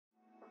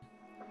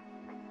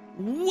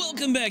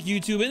Welcome back,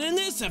 YouTube, and in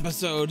this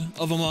episode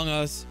of Among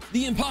Us,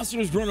 the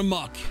imposters run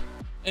amok,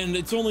 and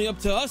it's only up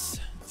to us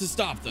to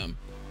stop them.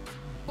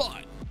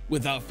 But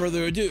without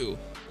further ado,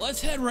 let's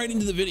head right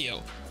into the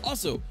video.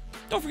 Also,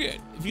 don't forget,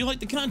 if you like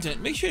the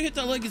content, make sure to hit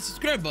that like and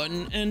subscribe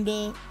button,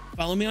 and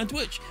follow me on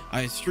Twitch.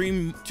 I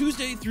stream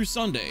Tuesday through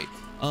Sunday.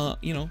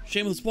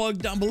 Shameless plug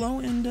down below,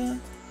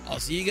 and I'll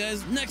see you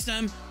guys next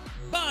time.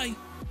 Bye.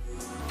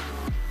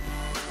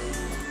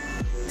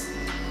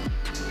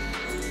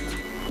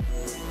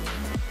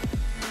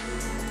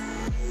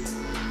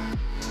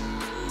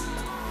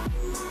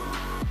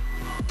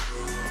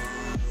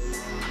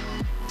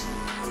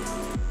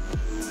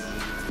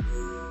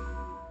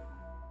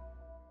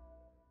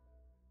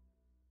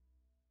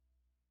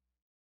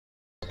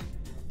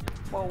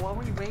 Well, while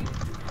we wait,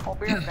 I'll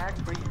be right back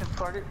so you can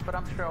start it, but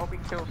I'm sure I'll be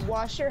killed.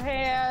 Wash your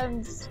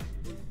hands.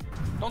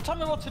 Don't tell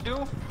me what to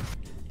do.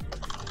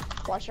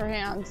 Wash your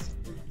hands.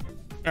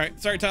 All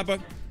right, sorry, Tapa.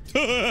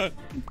 Kill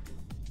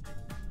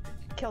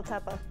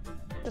Teppa.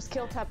 Just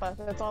kill Teppa.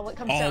 That's all it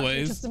comes down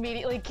to. Just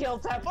immediately kill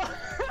Teppa.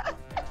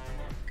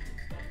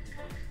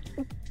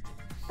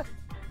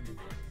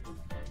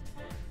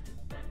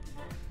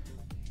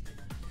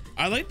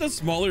 I like the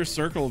smaller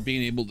circle of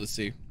being able to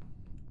see.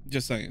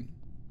 Just saying.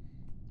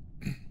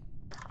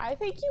 I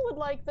think you would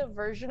like the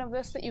version of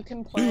this that you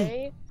can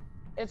play.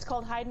 It's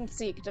called hide and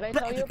seek. Did I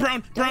tell you?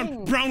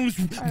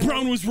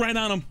 Brown was right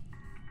on him.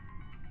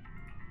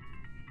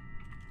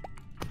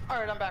 All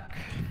right, I'm back,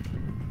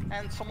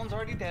 and someone's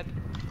already dead.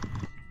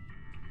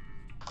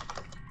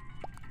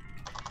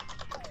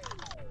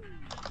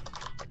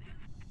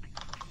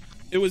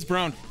 It was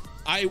Brown.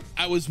 I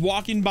was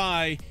walking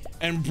by,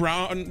 and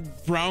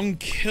Brown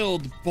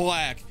killed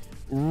Black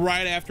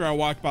right after I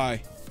walked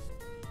by.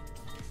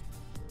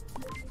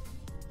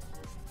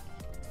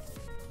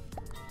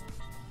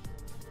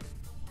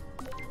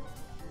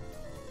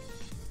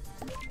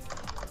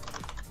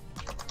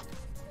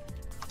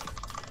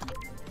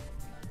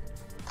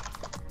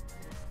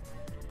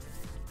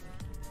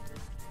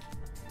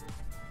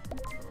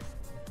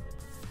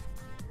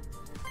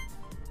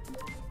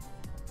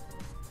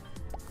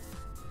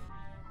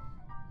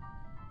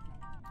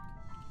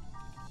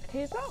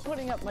 He's not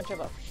putting up much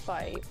of a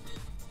fight.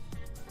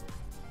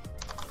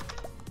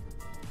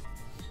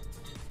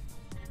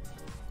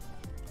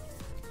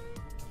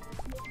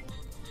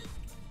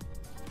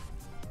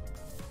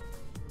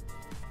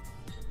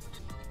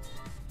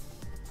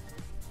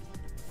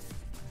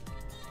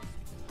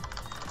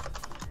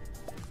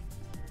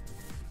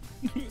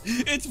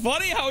 It's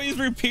funny how he's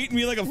repeating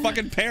me like a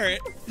fucking parrot.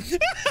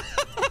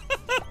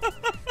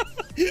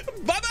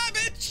 Bye-bye,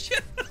 bitch.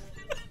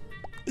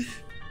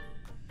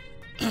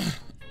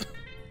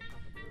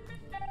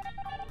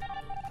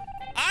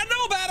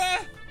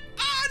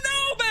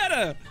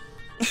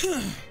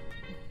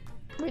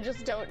 We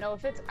just don't know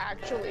if it's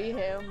actually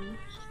him.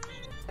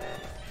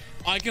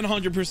 I can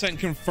 100%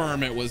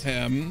 confirm it was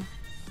him.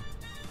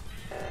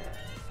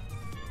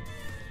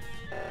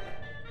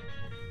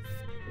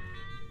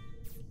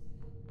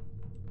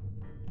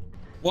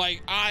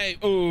 Like,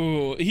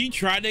 he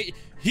tried to,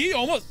 he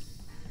almost,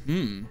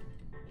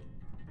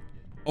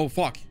 oh,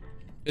 fuck.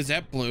 Is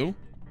that blue?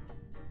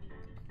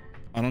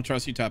 I don't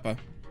trust you, Teppa.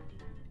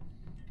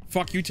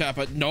 Fuck you,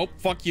 Teppa. Nope,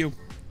 fuck you.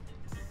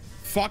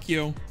 Fuck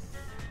you.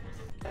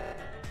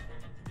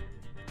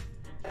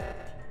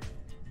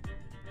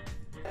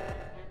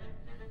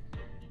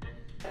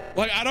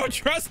 Like, I don't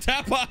trust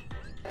Teppa.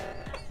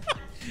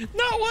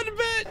 Not one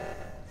bit.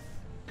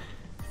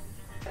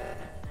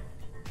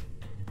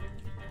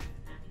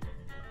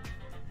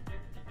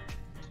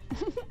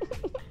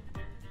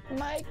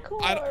 My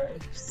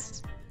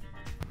corpse.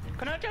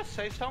 Can I just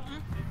say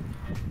something?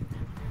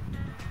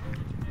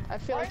 I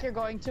feel like you're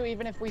going to,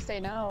 even if we say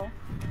no.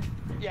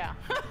 Yeah.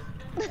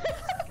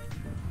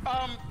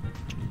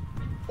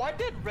 Why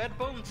did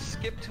Redbone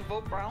skip to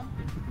vote Brown?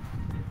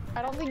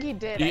 I don't think he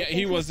did. Yeah,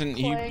 he wasn't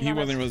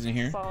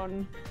here.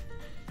 Phone.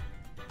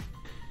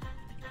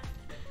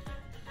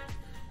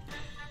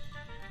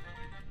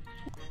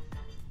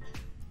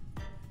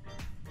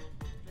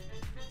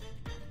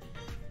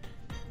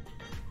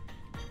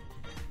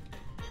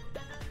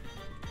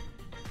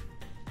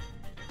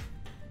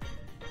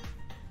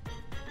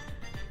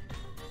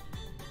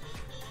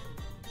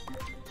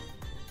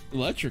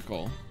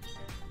 Electrical.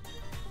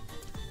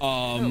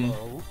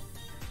 Hello.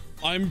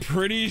 I'm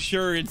pretty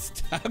sure it's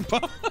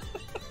Teppa.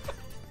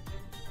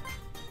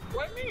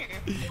 Why me?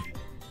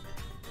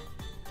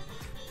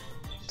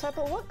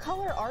 Teppa, what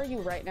color are you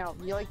right now?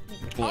 You like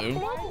blue?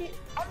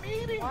 I'm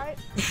eating. Why?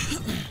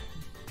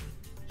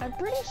 I'm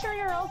pretty sure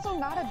you're also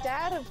not a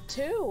dad of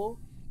two.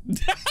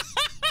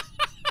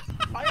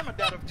 I am a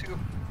dad of two.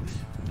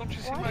 Don't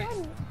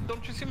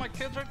you see my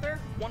kids right there?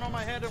 One on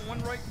my head and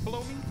one right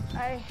below me?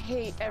 I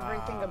hate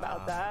everything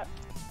about that.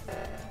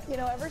 You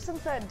know, ever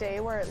since that day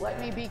where it let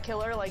me be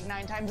killer like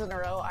 9 times in a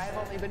row, I've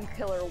only been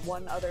killer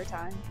one other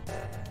time.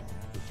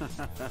 You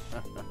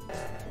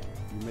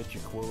met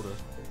your quota.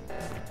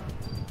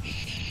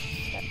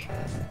 That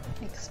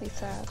makes me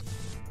sad.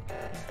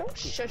 Don't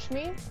shush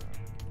me.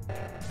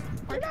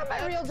 You're not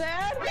my real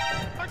dad.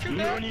 Aren't you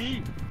dad?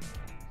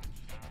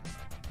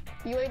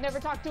 You ain't never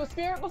talked to a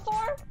spirit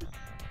before?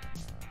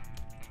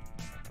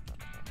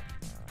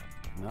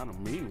 Not a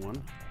mean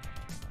one.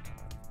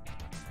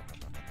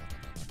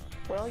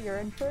 Well, you're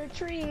in for a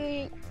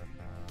treat.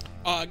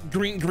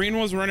 Green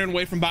was running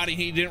away from body.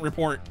 He didn't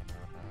report.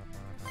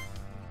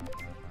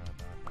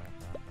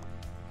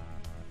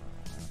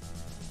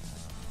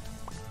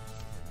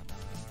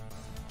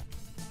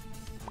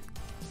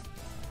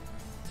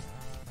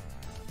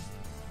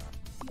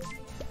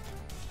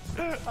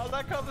 I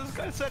like how this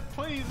guy said,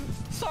 please,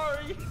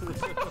 sorry.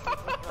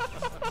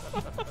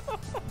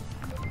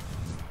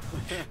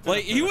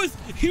 Like he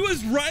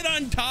was right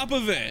on top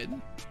of it.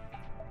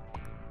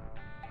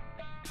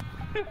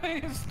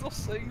 He's still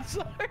saying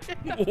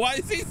sorry. Why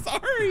is he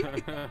sorry?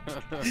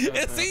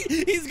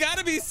 See, he's got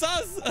to be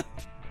sus.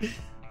 He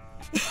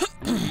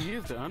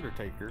is the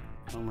Undertaker.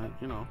 I'm like,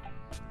 you know.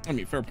 I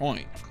mean, fair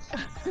point.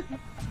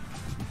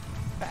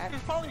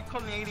 He's probably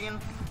Canadian.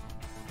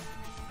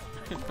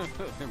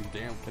 Them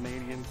damn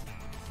Canadians.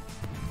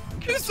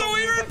 So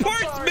he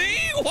reports me?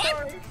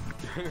 What?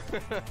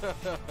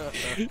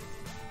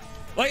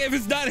 Like, if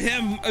it's not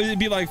him, it'd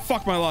be like,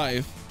 fuck my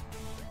life.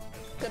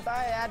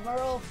 Goodbye,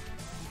 Admiral.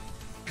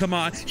 Come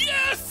on.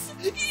 Yes!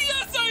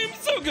 Yes, I am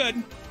so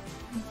good.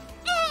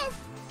 Ah!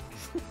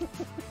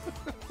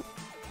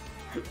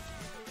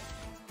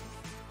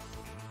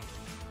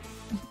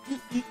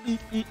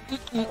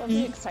 I love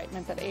the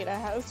excitement that Ada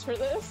has for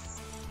this.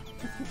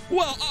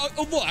 Well,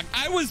 look,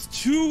 I was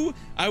 2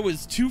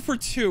 for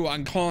 2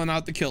 on calling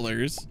out the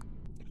killers.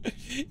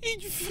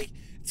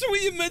 So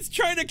he admits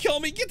trying to kill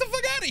me. Get the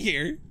fuck out of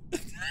here.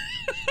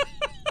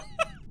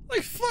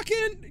 Like,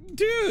 fucking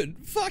dude,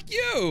 fuck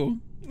you.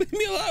 Leave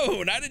me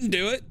alone. I didn't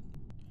do it.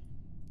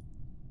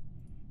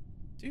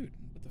 Dude,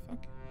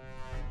 what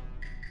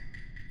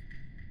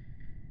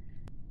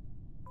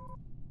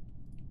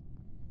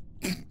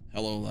the fuck?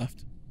 Hello,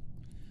 left.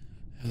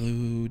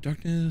 Hello,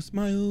 darkness,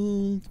 my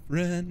old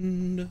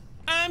friend.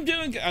 I'm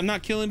doing good. I'm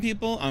not killing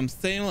people. I'm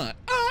staying alive.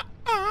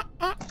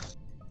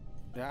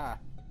 Yeah.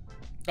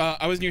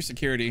 I was near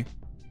security,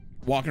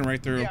 walking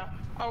right through. Yeah,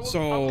 I was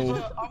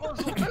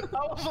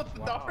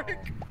dark.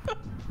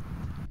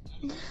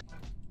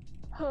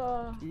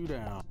 You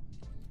down.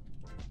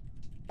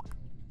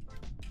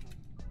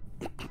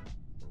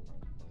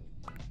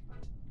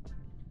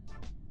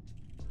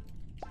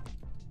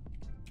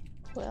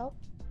 Well,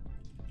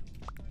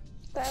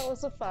 that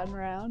was a fun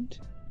round.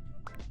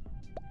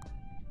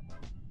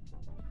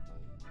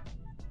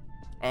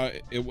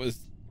 It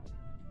was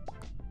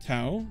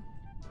Tao.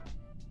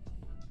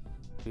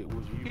 It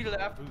was you. He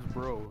left. Who's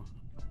bro?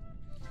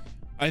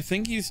 I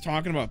think he's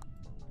talking about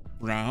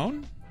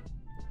Brown.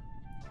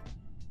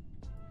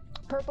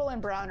 Purple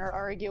and Brown are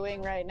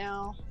arguing right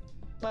now,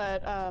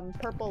 but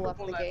Purple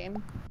left the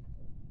game.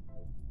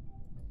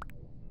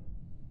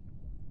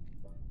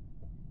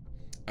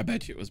 I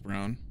bet you it was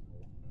Brown.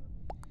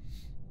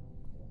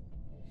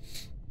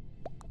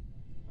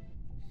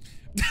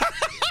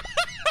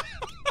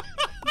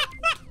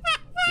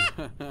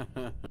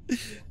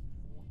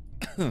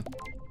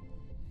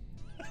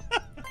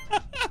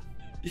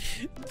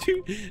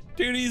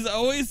 Dude, he's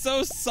always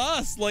so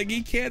sus. Like,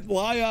 he can't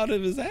lie out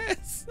of his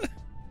ass.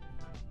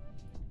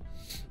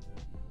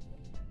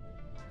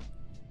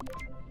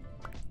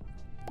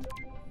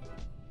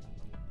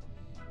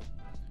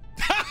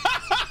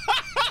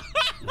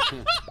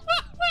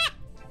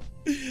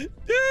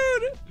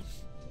 Dude.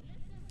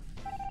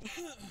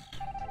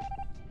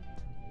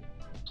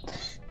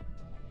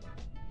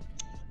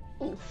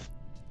 Oof.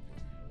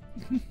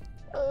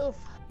 Oof.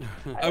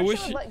 I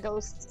wish I'd let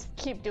ghosts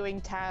keep doing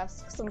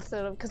tasks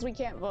instead of, because we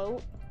can't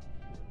vote.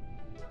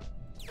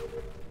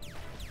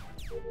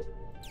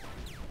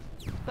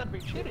 That'd be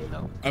shitty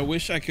though. I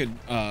wish I could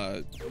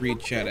read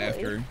chat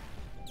after.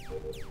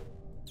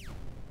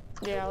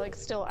 Yeah, like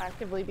still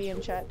actively be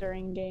in chat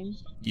during game.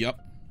 Yep.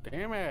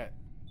 Damn it.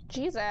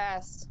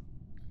 Jesus.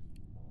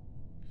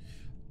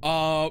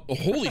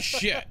 Holy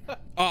shit.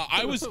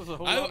 I was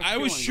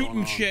shooting going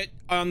on. shit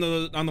on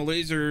the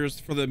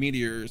lasers for the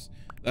meteors.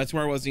 That's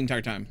where I was the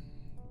entire time.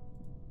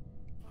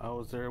 I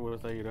was there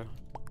with Ada.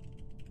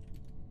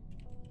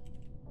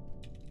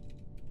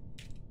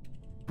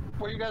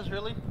 Were you guys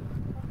really?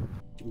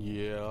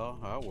 Yeah,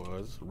 I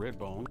was.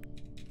 Redbone.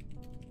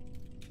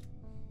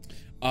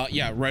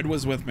 Yeah, Red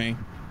was with me.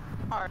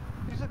 Alright,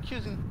 he's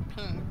accusing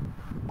Ping.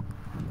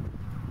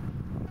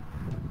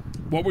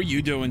 What were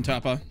you doing,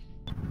 Tappa?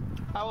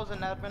 I was an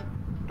admin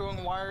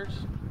doing wires.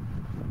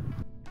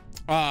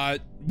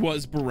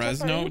 Was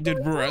Berezno? Did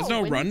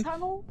Berezno run?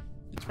 Tunnel?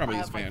 It's probably I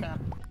his have my fan.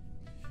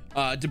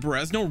 fan. Did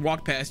Berezno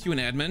walk past you in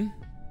admin?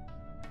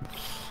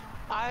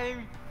 I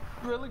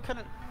really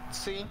couldn't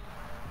see.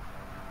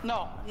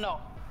 No,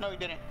 he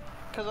didn't.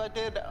 Because I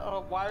did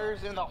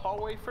wires in the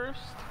hallway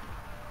first,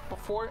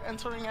 before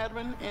entering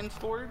admin in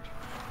storage,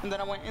 and then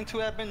I went into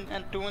admin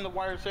and doing the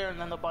wires there, and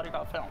then the body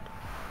got found.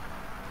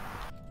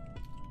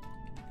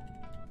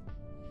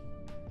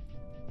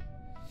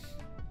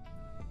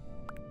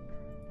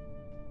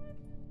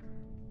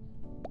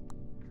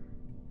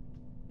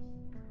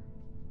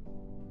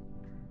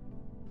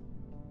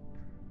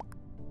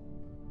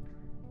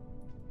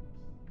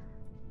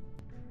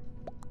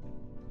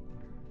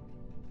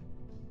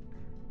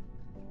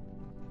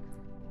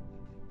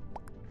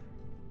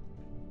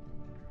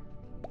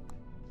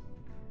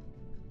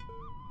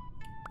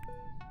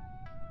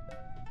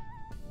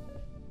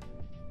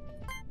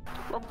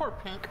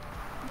 Report Pink.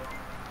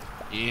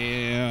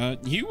 Yeah,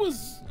 he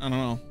was, I don't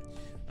know.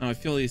 I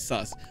feel he's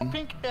sus.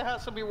 Pink, it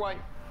has to be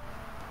white.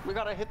 We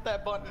gotta hit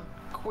that button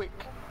quick.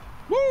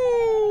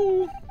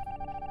 Woo!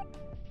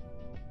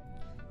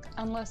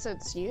 Unless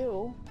it's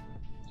you.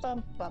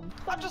 Bum, bum.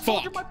 I just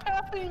told you my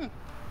pathing.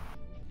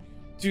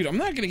 Dude, I'm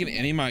not gonna get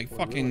any of my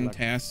fucking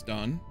tasks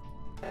done.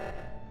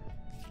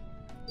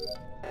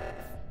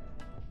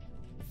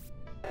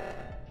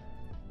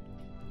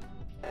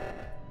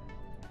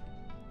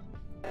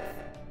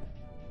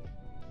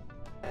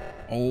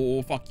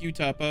 Oh, fuck you,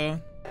 Teppa.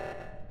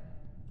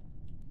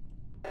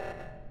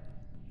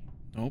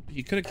 Nope,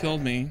 he could have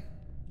killed me.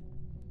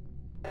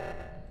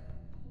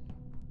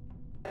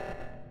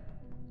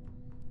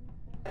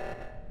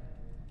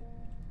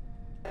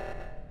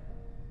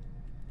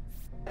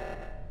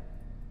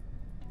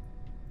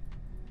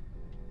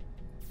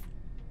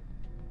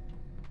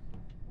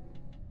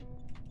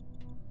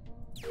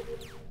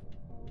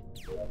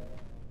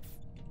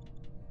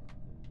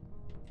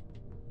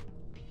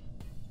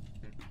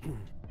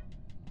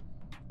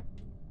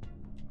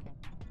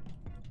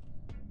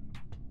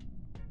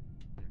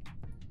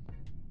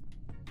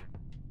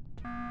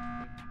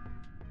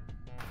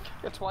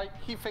 It's white.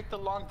 He faked the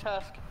long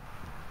task.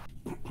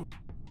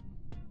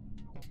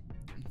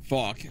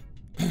 Fuck.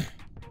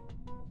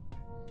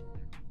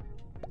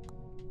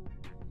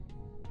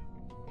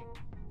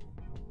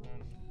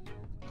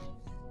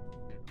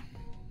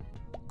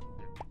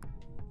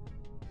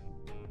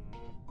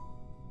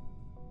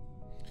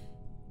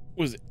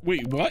 Was it?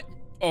 Wait, what?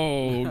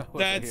 Oh,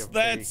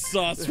 that's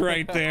sus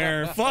right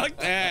there. Fuck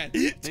that,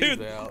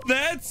 dude.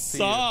 That's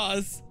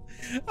sauce.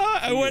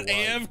 I went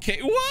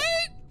AFK.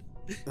 What?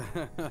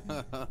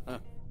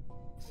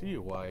 See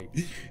you, White.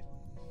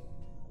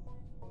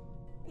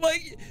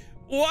 Like,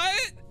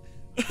 what?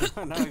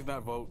 Now he's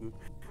not voting.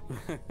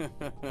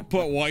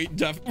 But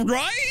White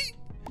right?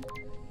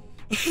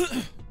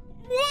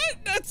 What?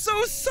 That's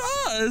so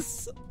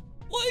sus.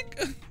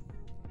 Like,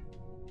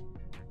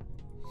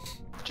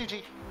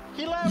 GG.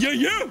 He left.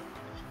 yeah.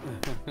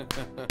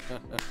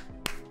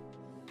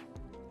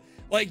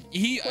 Like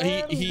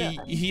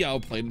he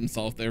outplayed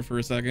himself there for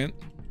a second.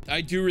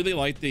 I do really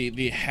like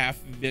the half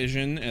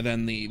vision and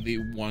then the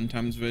 1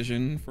 times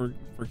vision for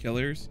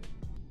killers.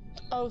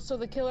 Oh, so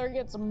the killer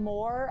gets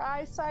more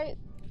eyesight?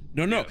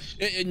 No.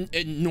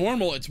 In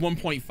normal it's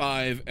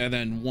 1.5 and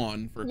then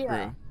 1 for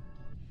crew.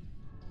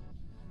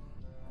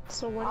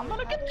 So what I'm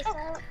gonna get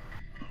that?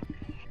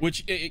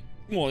 Which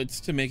well, it's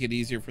to make it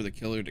easier for the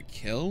killer to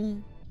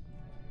kill.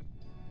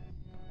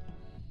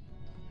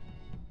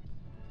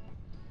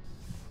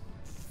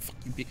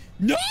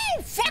 No!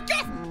 Fuck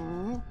off!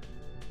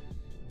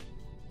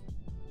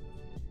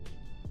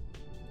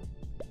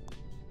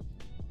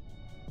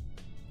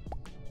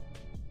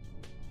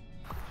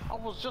 I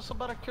was just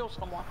about to kill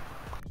someone.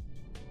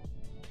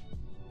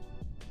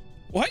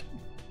 What?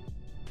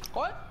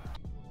 What?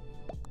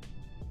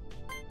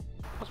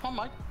 What's my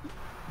mic?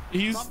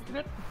 He's... Not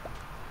muted?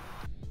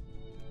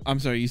 I'm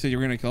sorry, you said you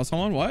were gonna kill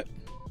someone? What?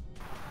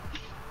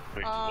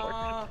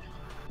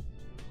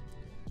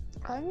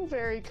 I'm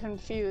very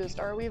confused.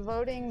 Are we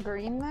voting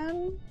green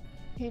then?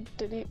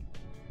 Did he?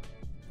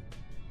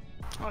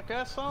 I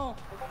guess so.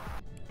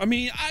 I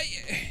mean,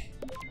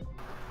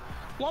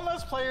 One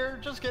less player,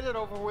 just get it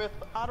over with.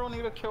 I don't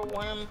need to kill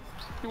him.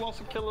 He wants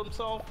to kill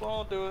himself,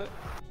 I'll do it.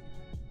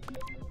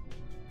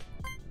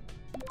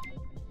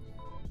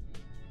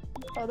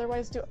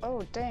 Otherwise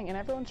oh dang, and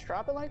everyone's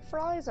dropping like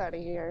flies out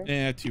of here.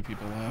 Yeah, 2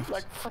 people left.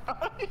 Like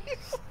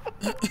fries.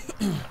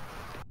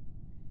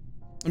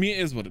 I mean, it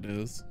is what it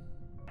is.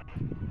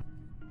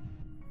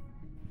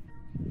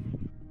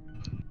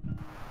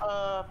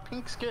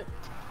 Pink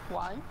skipped.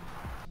 Why?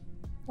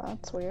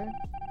 That's weird.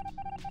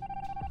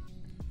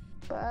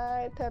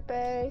 Bye,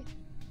 Pepe.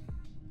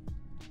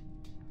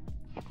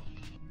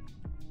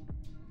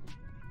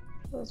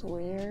 That was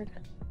weird.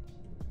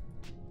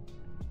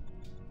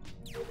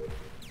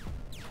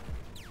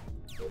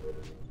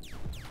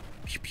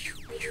 Pew, pew,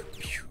 pew,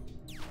 pew.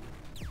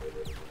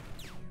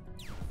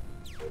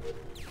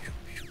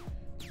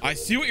 I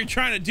see what you're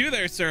trying to do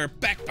there, sir.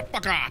 Back the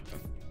fuck off.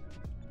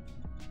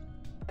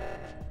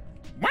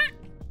 What?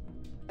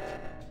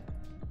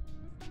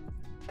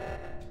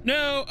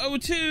 No,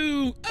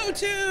 O2,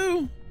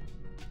 O2.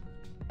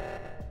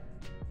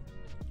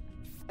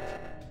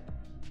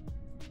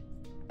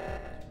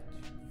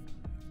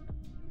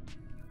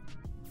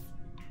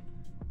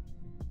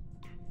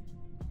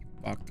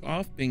 Fuck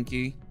off,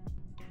 Pinky.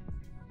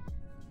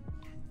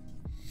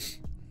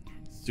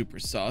 Super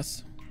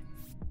sus.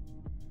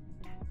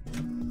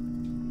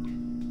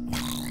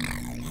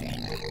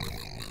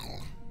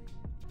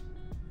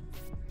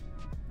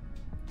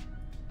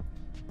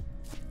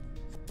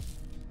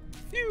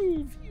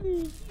 Phew,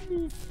 phew,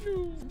 phew,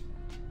 phew.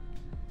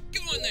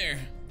 Go in there.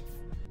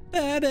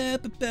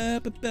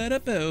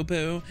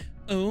 Ba-ba-ba-ba-ba-ba-ba-bo-bo.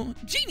 Oh,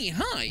 Jeannie,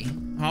 hi.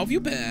 How have you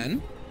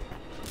been?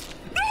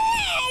 No,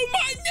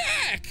 my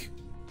neck!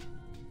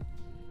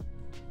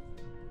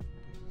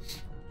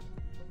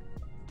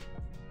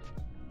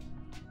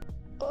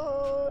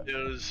 Oh It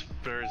was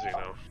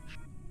Berzino.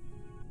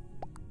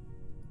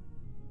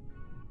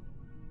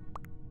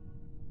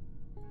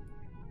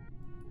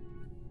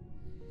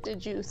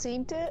 Did you see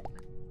it?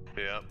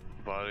 Yep,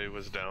 body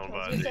was down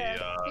by I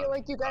the. feel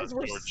like you guys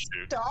were storage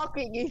chute.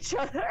 stalking each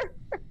other.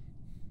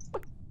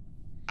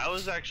 I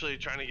was actually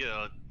trying to get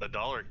a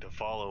dollar to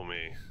follow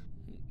me,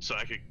 so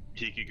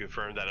he could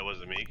confirm that it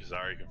wasn't me, because I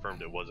already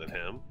confirmed it wasn't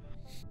him.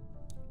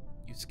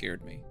 You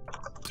scared me.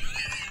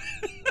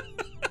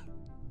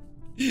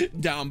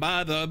 Down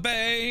by the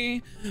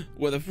bay,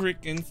 where the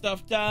freaking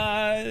stuff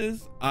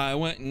dies, I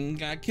went and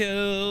got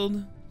killed.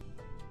 No,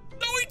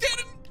 he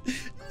didn't.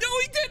 No,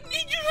 he didn't.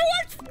 He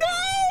just no.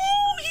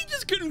 He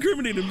just couldn't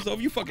incriminate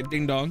himself. You fucking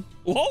ding dong.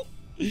 Whoa.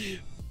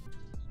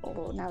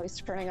 Oh, now he's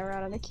turning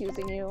around and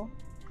accusing you.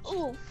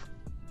 Oof.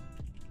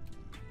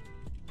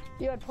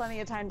 You had plenty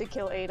of time to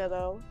kill Ada,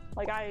 though.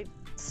 Like, I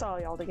saw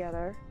y'all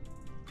together.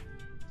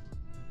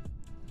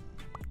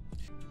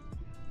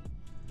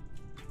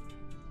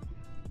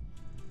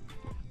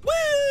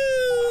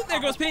 Woo! There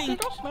goes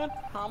Pink. Boom.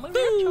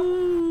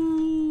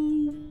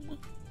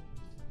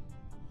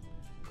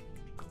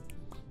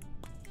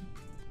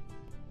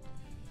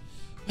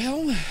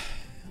 Well,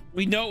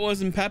 we know it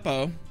wasn't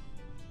Peppo.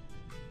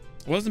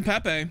 It wasn't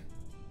Pepe.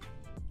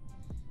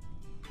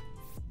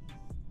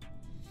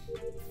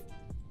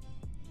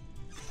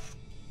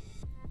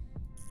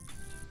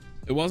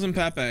 It wasn't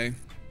Pepe.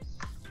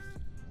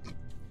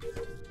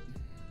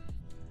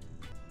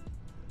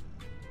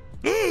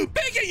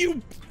 Bacon,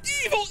 you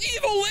evil,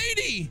 evil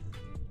lady!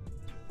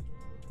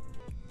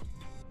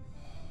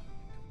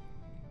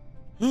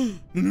 No,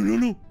 no, no,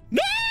 no.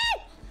 No!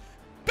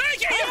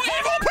 Bacon, you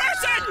evil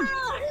person!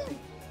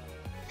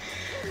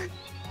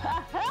 I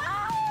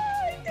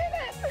did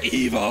it!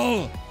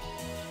 Evil!